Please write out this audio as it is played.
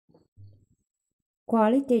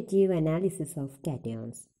Qualitative analysis of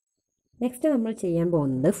cations. Next നമ്മൾ ചെയ്യാൻ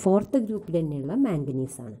പോകുന്നത് ഫോർത്ത് ഗ്രൂപ്പിൽ തന്നെയുള്ള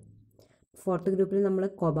മാംഗനീസാണ്. ഫോർത്ത് ഗ്രൂപ്പിൽ നമ്മൾ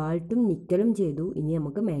കൊബാൾട്ടും നിക്കലും ചെയ്തു. ഇനി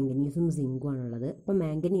നമുക്ക് മാംഗനീസും സിങ്കും ആണുള്ളത്. അപ്പോൾ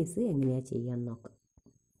മാംഗനീസ് എങ്ങനെയാണ് ചെയ്യാമെന്ന് നോക്കാം.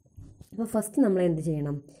 അപ്പോൾ ഫസ്റ്റ് നമ്മൾ എന്ത്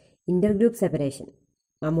ചെയ്യണം? ഇൻ്റർ ഗ്രൂപ്പ് സെപ്പറേഷൻ.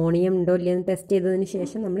 അമോണിയം ഉണ്ടോ ഇല്ലയെന്ന് ടെസ്റ്റ് ചെയ്തതിന്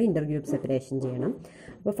ശേഷം നമ്മൾ ഇൻ്റർ ഗ്രൂപ്പ് സെപ്പറേഷൻ ചെയ്യണം.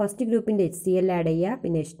 അപ്പോൾ ഫസ്റ്റ് ഗ്രൂപ്പിൻ്റെ HCl ആഡ് ചെയ്യുക,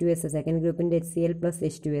 പിന്നെ H2S. സെക്കൻഡ് ഗ്രൂപ്പിൻ്റെ HCl പ്ലസ്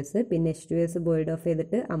H2S, പിന്നെ H2S ബോയിഡ് ഓഫ്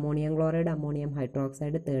ചെയ്തിട്ട് ammonium chloride, ammonium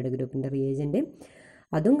hydroxide, third ഗ്രൂപ്പിൻ്റെ റിയേജൻറ്റ്.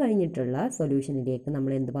 അതും കഴിഞ്ഞിട്ടുള്ള സൊല്യൂഷനിലേക്ക്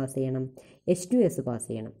നമ്മൾ എന്ത് പാസ് ചെയ്യണം? H2S പാസ്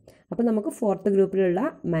ചെയ്യണം. അപ്പോൾ നമുക്ക് ഫോർത്ത് ഗ്രൂപ്പിലുള്ള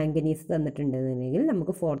മാംഗനീസ് തന്നിട്ടുണ്ടെന്നുണ്ടെങ്കിൽ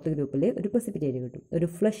നമുക്ക് ഫോർത്ത് ഗ്രൂപ്പിൽ ഒരു പ്രസിപ്പിറ്റേറ്റ് കിട്ടും, ഒരു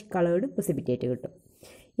ഫ്ലഷ് കളേർഡ് പ്രസിപ്പിറ്റേറ്റ് കിട്ടും.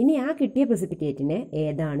 ഇനി ആ കിട്ടിയ പ്രസിപ്പിറ്റേറ്റിനെ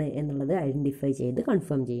ഏതാണ് എന്നുള്ളത് ഐഡൻറ്റിഫൈ ചെയ്ത്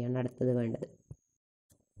കൺഫേം ചെയ്യാണ് അടുത്തത് വേണ്ടത്.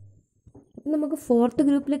 അപ്പം നമുക്ക് ഫോർത്ത്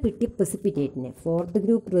ഗ്രൂപ്പിൽ കിട്ടിയ പ്രസിപ്പിറ്റേറ്റിനെ, ഫോർത്ത്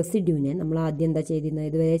ഗ്രൂപ്പ് റെസിഡ്യൂവിനെ നമ്മൾ ആദ്യം എന്താ ചെയ്തിരുന്നത്?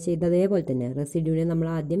 ഇതുവരെ ചെയ്ത അതേപോലെ തന്നെ റെസിഡ്യൂവിനെ നമ്മൾ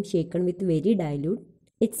ആദ്യം shaken with very dilute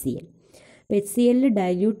HCl. അപ്പോൾ HCl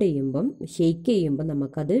ഡൈല്യൂട്ട് ചെയ്യുമ്പം, ഷെയ്ക്ക് ചെയ്യുമ്പോൾ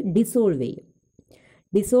നമുക്കത് ഡിസോൾവ് ചെയ്യും.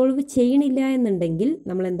 ഡിസോൾവ് ചെയ്യണില്ല എന്നുണ്ടെങ്കിൽ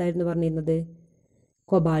നമ്മൾ എന്തായിരുന്നു പറഞ്ഞിരുന്നത്?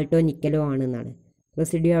 കൊബാൾട്ടോ നിക്കലോ ആണെന്നാണ്.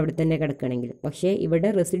 റെസിഡ്യൂ അവിടെ തന്നെ കിടക്കുകയാണെങ്കിൽ. പക്ഷേ ഇവിടെ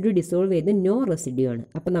റെസിഡ്യൂ ഡിസോൾവ് ചെയ്ത് നോ റെസിഡ്യൂ ആണ്.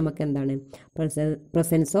 അപ്പോൾ നമുക്ക് എന്താണ്?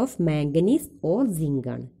 Presence of manganese or zinc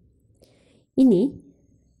ആണ്. ഇനി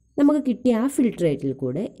നമുക്ക് കിട്ടിയ ആ ഫിൽട്രേറ്റിൽ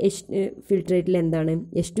കൂടെ ഫിൽട്രേറ്റിൽ എന്താണ്?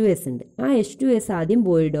 H2S ഉണ്ട്. ആ H2S ആദ്യം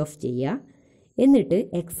ബോയിൽഡ് ഓഫ് ചെയ്യുക. എന്നിട്ട്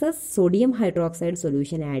excess sodium hydroxide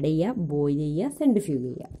solution add ചെയ്യുക, ബോയിൽ ചെയ്യുക, സെൻട്രിഫ്യൂഗ്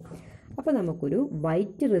ചെയ്യുക. അപ്പോൾ നമുക്കൊരു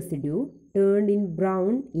white residue turned in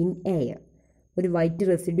brown in air, ഒരു white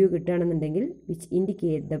residue കിട്ടുകയാണെന്നുണ്ടെങ്കിൽ which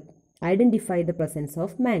indicate identify the presence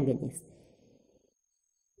of manganese.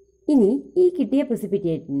 ഇനി ഈ കിട്ടിയ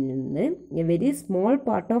പ്രസിപ്പിറ്റേറ്റിൽ നിന്ന് A very small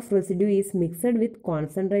part of residue is mixed with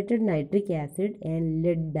concentrated nitric acid and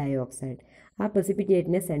lead dioxide. ആ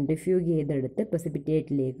പ്രസിപ്പിറ്റേറ്റിനെ centrifuge ചെയ്തെടുത്ത്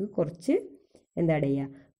പ്രസിപ്പിറ്റേറ്റിലേക്ക് കുറച്ച് എന്താ ചെയ്യുക?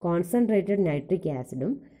 കോൺസെൻട്രേറ്റഡ് നൈട്രിക്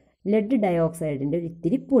ആസിഡും ലെഡ് ഡയോക്സൈഡിൻ്റെ ഒരു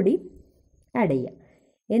ഇത്തിരി പൊടി ആഡ് ചെയ്യുക.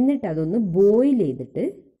 എന്നിട്ട് അതൊന്ന് ബോയിൽ ചെയ്തിട്ട്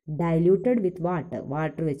ഡൈല്യൂട്ടഡ് വിത്ത്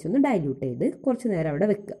വാട്ടർ വെച്ചൊന്ന് ഡൈല്യൂട്ട് ചെയ്ത് കുറച്ച് നേരം അവിടെ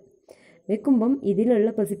വെക്കുക. വെക്കുമ്പം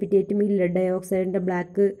ഇതിലുള്ള പ്രസിപ്പിറ്റേറ്റും ഈ ലെഡ് ഡയോക്സൈഡിൻ്റെ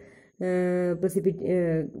ബ്ലാക്ക്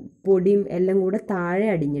പൊടിയും എല്ലാം കൂടെ താഴെ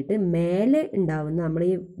അടിഞ്ഞിട്ട് മേലെ ഉണ്ടാവുന്ന നമ്മൾ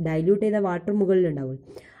ഈ ഡൈല്യൂട്ട് ചെയ്ത വാട്ടർ മുകളിലുണ്ടാവും.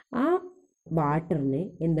 ആ വാട്ടറിന്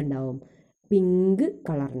എന്തുണ്ടാവും? പിങ്ക്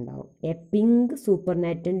കളർ ഉണ്ടാവും. എ പിങ്ക്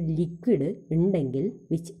സൂപ്പർനാറ്റൻ ലിക്വിഡ് ഉണ്ടെങ്കിൽ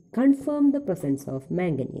which confirm the presence of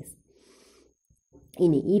manganese.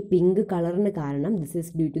 ഇനി ഈ പിങ്ക് കളറിന് കാരണം this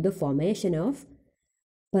is due to the formation of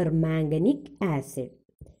പെർമാംഗനിക് acid.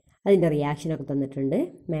 അതിൻ്റെ റിയാക്ഷനൊക്കെ തന്നിട്ടുണ്ട്.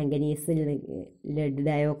 മാംഗനീസിൽ ലെഡ്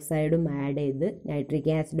ഡയോക്സൈഡും ആഡ് ചെയ്ത്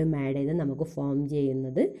നൈട്രിക് ആസിഡും ആഡ് ചെയ്ത് നമുക്ക് ഫോം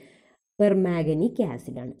ചെയ്യുന്നത് പെർമാംഗനിക്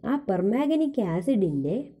ആസിഡാണ്. ആ പെർമാംഗനിക്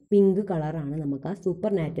ആസിഡിൻ്റെ പിങ്ക് കളറാണ് നമുക്ക് ആ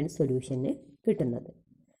സൂപ്പർ നാറ്റൻ സൊല്യൂഷന് കിട്ടുന്നത്.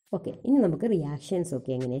 ഓക്കെ, ഇനി നമുക്ക് റിയാക്ഷൻസ്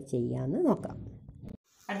ഒക്കെ എങ്ങനെ ചെയ്യാമെന്ന് നോക്കാം.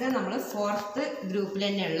 അടുത്തത് നമ്മൾ ഫോർത്ത് ഗ്രൂപ്പിൽ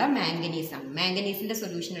തന്നെയുള്ള മാംഗനീസാണ്. മാംഗനീസിൻ്റെ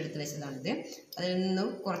സൊല്യൂഷൻ എടുത്ത് വെച്ചതാണിത്. അതിൽ നിന്നും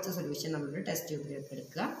കുറച്ച് സൊല്യൂഷൻ നമ്മൾ ടെസ്റ്റ് ട്യൂബിലേക്ക്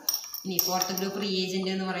എടുക്കുക. ഇനി ഫോർത്ത് ഗ്രൂപ്പ്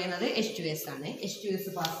റിയേജൻറ്റ് എന്ന് പറയുന്നത് H2S ആണ്. H2S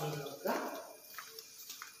പാസ് ചെയ്ത് നോക്കുക.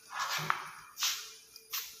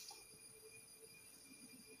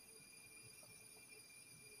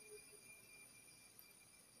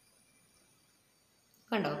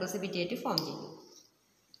 കണ്ടോ? പ്രസിപ്പിറ്റേറ്റ് ഫോം ചെയ്തു.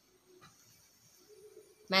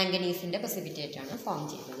 മാംഗനീസിൻ്റെ പ്രസിപ്പിറ്റേറ്റാണ് ഫോം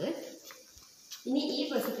ചെയ്തത്. ഇനി ഈ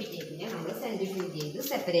പ്രസിപ്പിറ്റേറ്റിനെ നമ്മൾ സെൻട്രിഫ്യൂഗ് ചെയ്ത്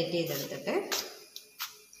സെപ്പറേറ്റ് ചെയ്തെടുത്തിട്ട്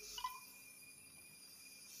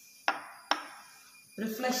ഒരു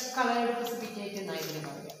ഫ്ലഷ് കളേർഡ് പ്രസിപ്പിറ്റേറ്റ് എന്നാണ് ഇതിന്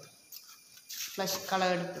പറയുക. Flush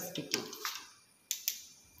coloured precipitate.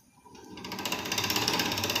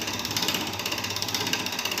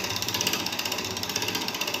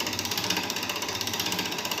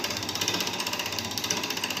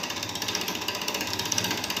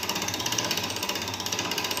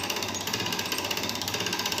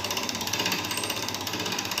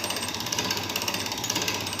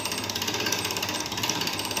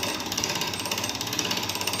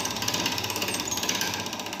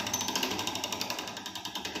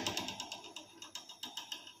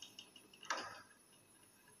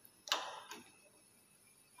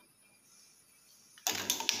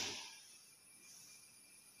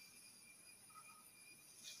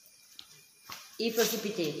 ഈ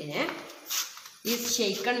പ്രസിപ്പിറ്റേറ്റിനെ is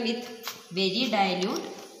shaken with very dilute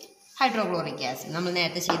hydrochloric acid. നമ്മൾ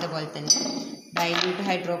നേരത്തെ ചെയ്ത പോലെ തന്നെ ഡൈല്യൂട്ട്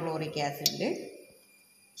ഹൈഡ്രോക്ലോറിക് ആസിഡിൽ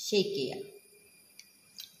ഷേക്ക് ചെയ്യാം.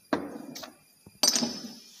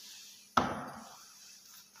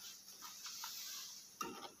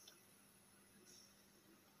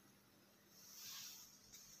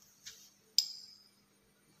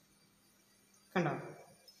 കണ്ടോ?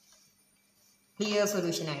 ക്ലിയർ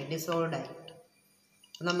സൊല്യൂഷനായി ഡിസോൾവ് ആയി.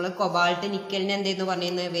 നമ്മൾ കൊബാൾട്ട് നിക്കലിന് എന്തെന്ന്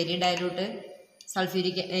പറയുന്നത് very dilute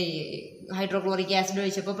sulphuric hydrochloric acid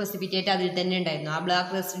ഒഴിച്ചപ്പോൾ precipitate അതിൽ തന്നെ ഉണ്ടായിരുന്നു. ആ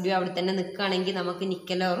ബ്ലാക്ക് റെസിഡ്യൂ അവിടെ തന്നെ നിൽക്കുകയാണെങ്കിൽ നമുക്ക്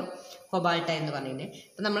നിക്കൽ ഓർ കൊബാൾട്ട് എന്ന് പറയുന്നത്.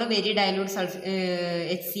 അപ്പം നമ്മൾ വെരി ഡയലൂട്ട്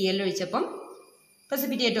HCl ഒഴിച്ചപ്പം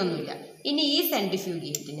പ്രസിപ്പിറ്റേറ്റ് ഒന്നുമില്ല. ഇനി ഈ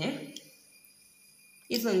സെൻട്രിഫ്യൂഗേറ്റിന്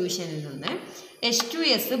ഈ സൊല്യൂഷനിൽ നിന്ന്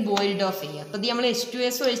H2S ബോയിൽഡ് ഓഫ് ചെയ്യുക. അപ്പോൾ ഇത് നമ്മൾ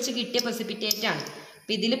H2S ഒഴിച്ച് കിട്ടിയ പ്രസിപ്പിറ്റേറ്റ് ആണ്.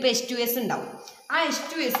 അപ്പോൾ ഇതിലിപ്പോൾ H2S ഉണ്ടാവും. ആ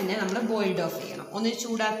H2Sനെ നമ്മൾ ബോയിൽഡ് ഓഫ് ചെയ്യണം. ഒന്ന്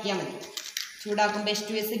ചൂടാക്കിയാൽ മതി. ചൂടാക്കുമ്പോൾ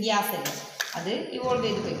H2S ഗ്യാസ് അല്ലേ, അത് ഇവോൾവ്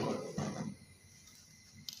ചെയ്ത് പോയിക്കോളും.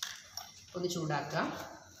 ഒന്ന് ചൂടാക്കുക.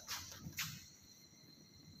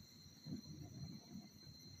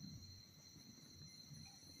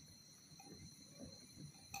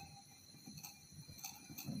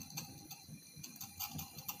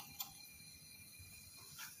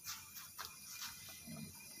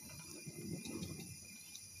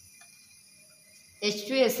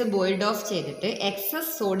 H2S boiled off ചെയ്തിട്ട് excess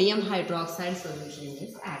sodium hydroxide solution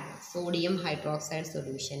is added. Sodium hydroxide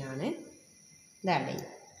solution ആണ് ഇത് ആഡ് ചെയ്യുക.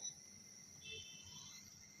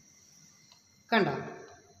 കണ്ടോ,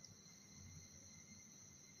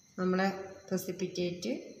 നമ്മളെ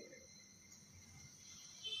പ്രസിപ്പിറ്റേറ്റ്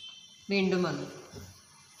വീണ്ടും വന്നു.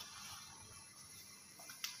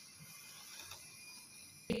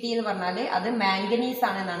 എന്ന് പറഞ്ഞാൽ അത് മാംഗനീസ്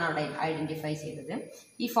ആണെന്നാണ് അവിടെ ഐഡന്റിഫൈ ചെയ്തത്.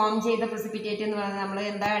 ഈ ഫോം ചെയ്ത പ്രസിപ്പിറ്റേറ്റ് എന്ന് പറഞ്ഞാൽ നമ്മൾ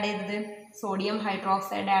എന്താ ആഡ് ചെയ്തത്, സോഡിയം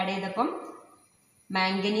ഹൈഡ്രോക്സൈഡ് ആഡ് ചെയ്തപ്പം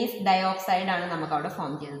മാംഗനീസ് ഡയോക്സൈഡ് ആണ് നമുക്ക് അവിടെ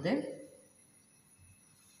ഫോം ചെയ്തത്.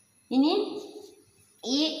 ഇനി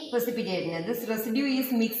ഈ പ്രസിപ്പിറ്റേറ്റിന് this residue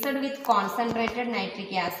is mixed with concentrated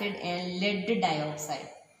nitric acid and lead dioxide.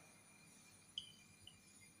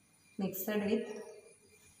 Mixed with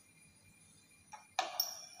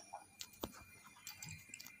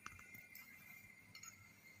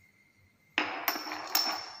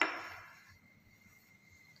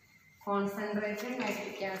concentrated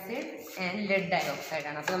nitric acid and lead dioxide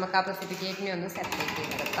ആണ്. അപ്പോൾ നമുക്ക് ആ പ്രസിപ്പിറ്റേറ്റിനെ ഒന്ന് സെപ്പറേറ്റ്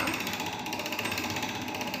ചെയ്തെടുക്കാം.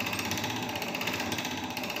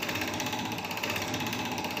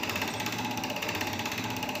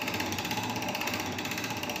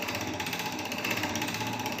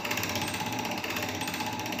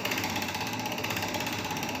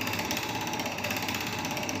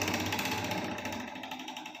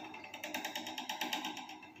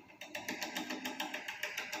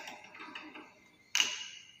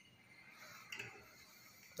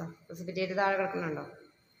 പ്രസിപ്പിറ്റേറ്റ് താഴെ കിടക്കുന്നുണ്ടോ?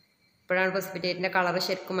 ഇപ്പോഴാണ് പ്രസിപ്പിറ്റേറ്റിൻ്റെ കളർ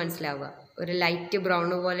ശരിക്കും മനസ്സിലാവുക. ഒരു ലൈറ്റ്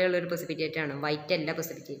ബ്രൗൺ പോലെയുള്ളൊരു പ്രസിപ്പിറ്റേറ്റ് ആണ്, വൈറ്റ് അല്ല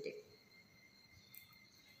പ്രസിപ്പിറ്റേറ്റ്.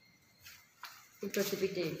 ഈ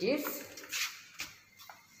പ്രസിപ്പിറ്റേറ്റ്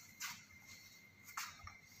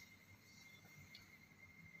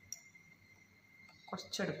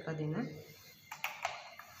കുറച്ചെടുക്കുക. അതിന്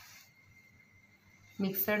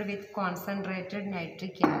മിക്സഡ് വിത്ത് concentrated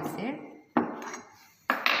nitric acid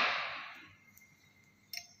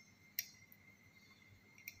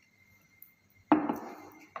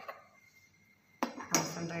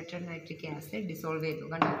nitric acid dissolve ചെയ്തു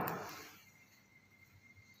കണ്ടോ.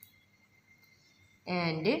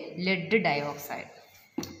 ആൻഡ് ലെഡ്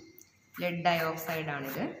ഡയോക്സൈഡ്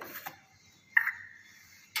ആണിത്.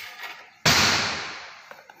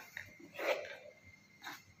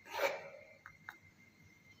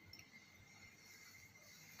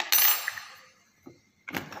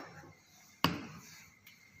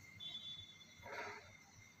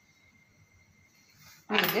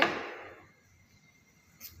 ഇത്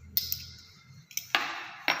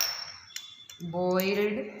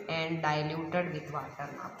boiled and diluted with water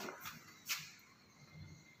മാത്രം.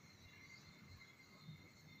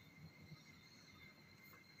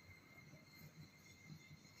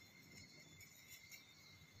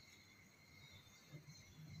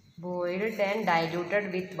 boiled and diluted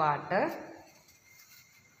with water.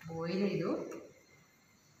 boil ചെയ്തു,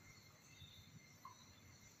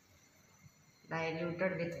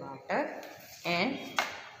 diluted with water and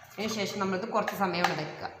അതിനുശേഷം നമ്മളിത് കുറച്ച് സമയം ഇവിടെ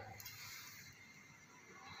വെക്കുക.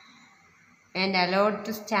 and allowed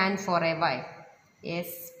to stand for a while. Yes,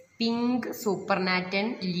 pink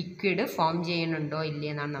supernatant liquid form ചെയ്യുന്നുണ്ടോ ഇല്ലേ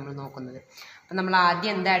എന്നാണ് നമ്മൾ നോക്കുന്നത്. അപ്പം നമ്മൾ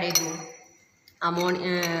ആദ്യം എന്താ ആഡ് ചെയ്തു,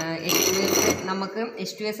 H2S നമുക്ക്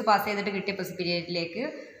H2S പാസ് ചെയ്തിട്ട് കിട്ടിയ പ്രസിപ്പിറ്റേറ്റിലേക്ക്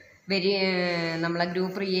നമ്മളെ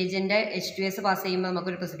ഗ്രൂപ്പ് റിയേജൻ്റ് H2S പാസ് ചെയ്യുമ്പോൾ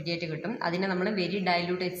നമുക്കൊരു പ്രസിപ്പിറ്റേറ്റ് കിട്ടും. അതിനെ നമ്മൾ വെരി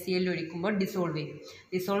ഡയലൂട്ട് HCl ഒഴിക്കുമ്പോൾ ഡിസോൾവ് ചെയ്യും.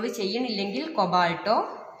 ഡിസോൾവ് ചെയ്യണില്ലെങ്കിൽ കൊബാൾട്ടോ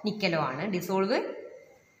നിക്കലോ ആണ്. ഡിസോൾവ്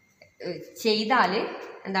ചെയ്താൽ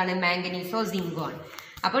എന്താണ്, മാംഗനീസോ സിങ്കോ ആണ്.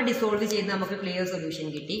 അപ്പോൾ ഡിസോൾവ് ചെയ്ത് നമുക്ക് ക്ലിയർ സൊല്യൂഷൻ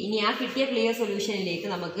കിട്ടി. ഇനി ആ കിട്ടിയ ക്ലിയർ സൊല്യൂഷനിലേക്ക്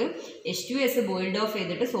നമുക്ക് H2S ബോയിൽഡ് ഓഫ്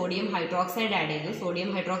ചെയ്തിട്ട് സോഡിയം ഹൈഡ്രോക്സൈഡ് ആഡ് ചെയ്തു. സോഡിയം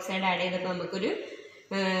ഹൈഡ്രോക്സൈഡ് ആഡ് ചെയ്തപ്പോൾ നമുക്കൊരു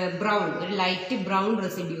ഒരു ലൈറ്റ് ബ്രൗൺ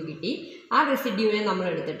റെസിഡ്യൂ കിട്ടി. ആ റെസിഡ്യൂവിനെ നമ്മൾ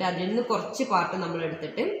എടുത്തിട്ട് അതിൽ നിന്ന് കുറച്ച് പാർട്ട് നമ്മൾ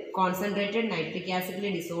എടുത്തിട്ട് കോൺസെൻട്രേറ്റഡ് നൈട്രിക് ആസിഡിൽ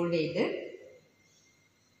ഡിസോൾവ് ചെയ്ത്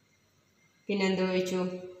പിന്നെ എന്ത് ഒഴിച്ചു,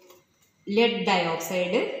 ലെഡ്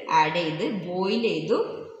ഡയോക്സൈഡ് ആഡ് ചെയ്ത് ബോയിൽ ചെയ്തു,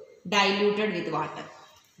 ഡൈല്യൂട്ടഡ് വിത്ത് വാട്ടർ.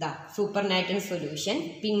 ദാ super നാറ്റൻ solution,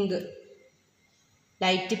 pink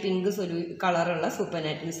light pink കളറുള്ള സൂപ്പർ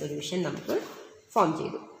നാറ്റൻ സൊല്യൂഷൻ നമുക്ക് ഫോം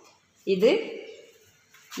ചെയ്തു. ഇത്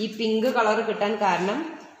ഈ പിങ്ക് കളർ കിട്ടാൻ കാരണം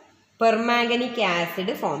പെർമാംഗനിക്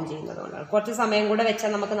ആസിഡ് ഫോം ചെയ്യുന്നതുകൊണ്ടാണ്. കുറച്ച് സമയം കൂടെ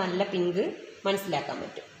വെച്ചാൽ നമുക്ക് നല്ല പിങ്ക് മനസ്സിലാക്കാൻ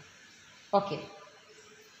പറ്റും. ഓക്കെ,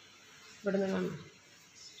 ഇവിടെ നിന്ന് കാണാം.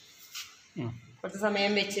 കുറച്ച്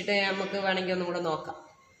സമയം വെച്ചിട്ട് നമുക്ക് വേണമെങ്കിൽ ഒന്നും കൂടെ നോക്കാം.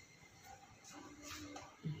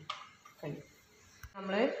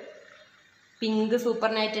 നമ്മൾ പിങ്ക് സൂപ്പർ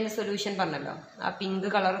നൈറ്റിൻ്റെ സൊല്യൂഷൻ പറഞ്ഞല്ലോ, ആ പിങ്ക്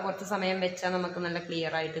കളർ കുറച്ച് സമയം വെച്ചാൽ നമുക്ക് നല്ല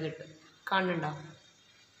ക്ലിയർ ആയിട്ട് കിട്ടും. കാണുന്നുണ്ടോ?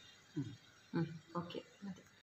 ഓക്കെ.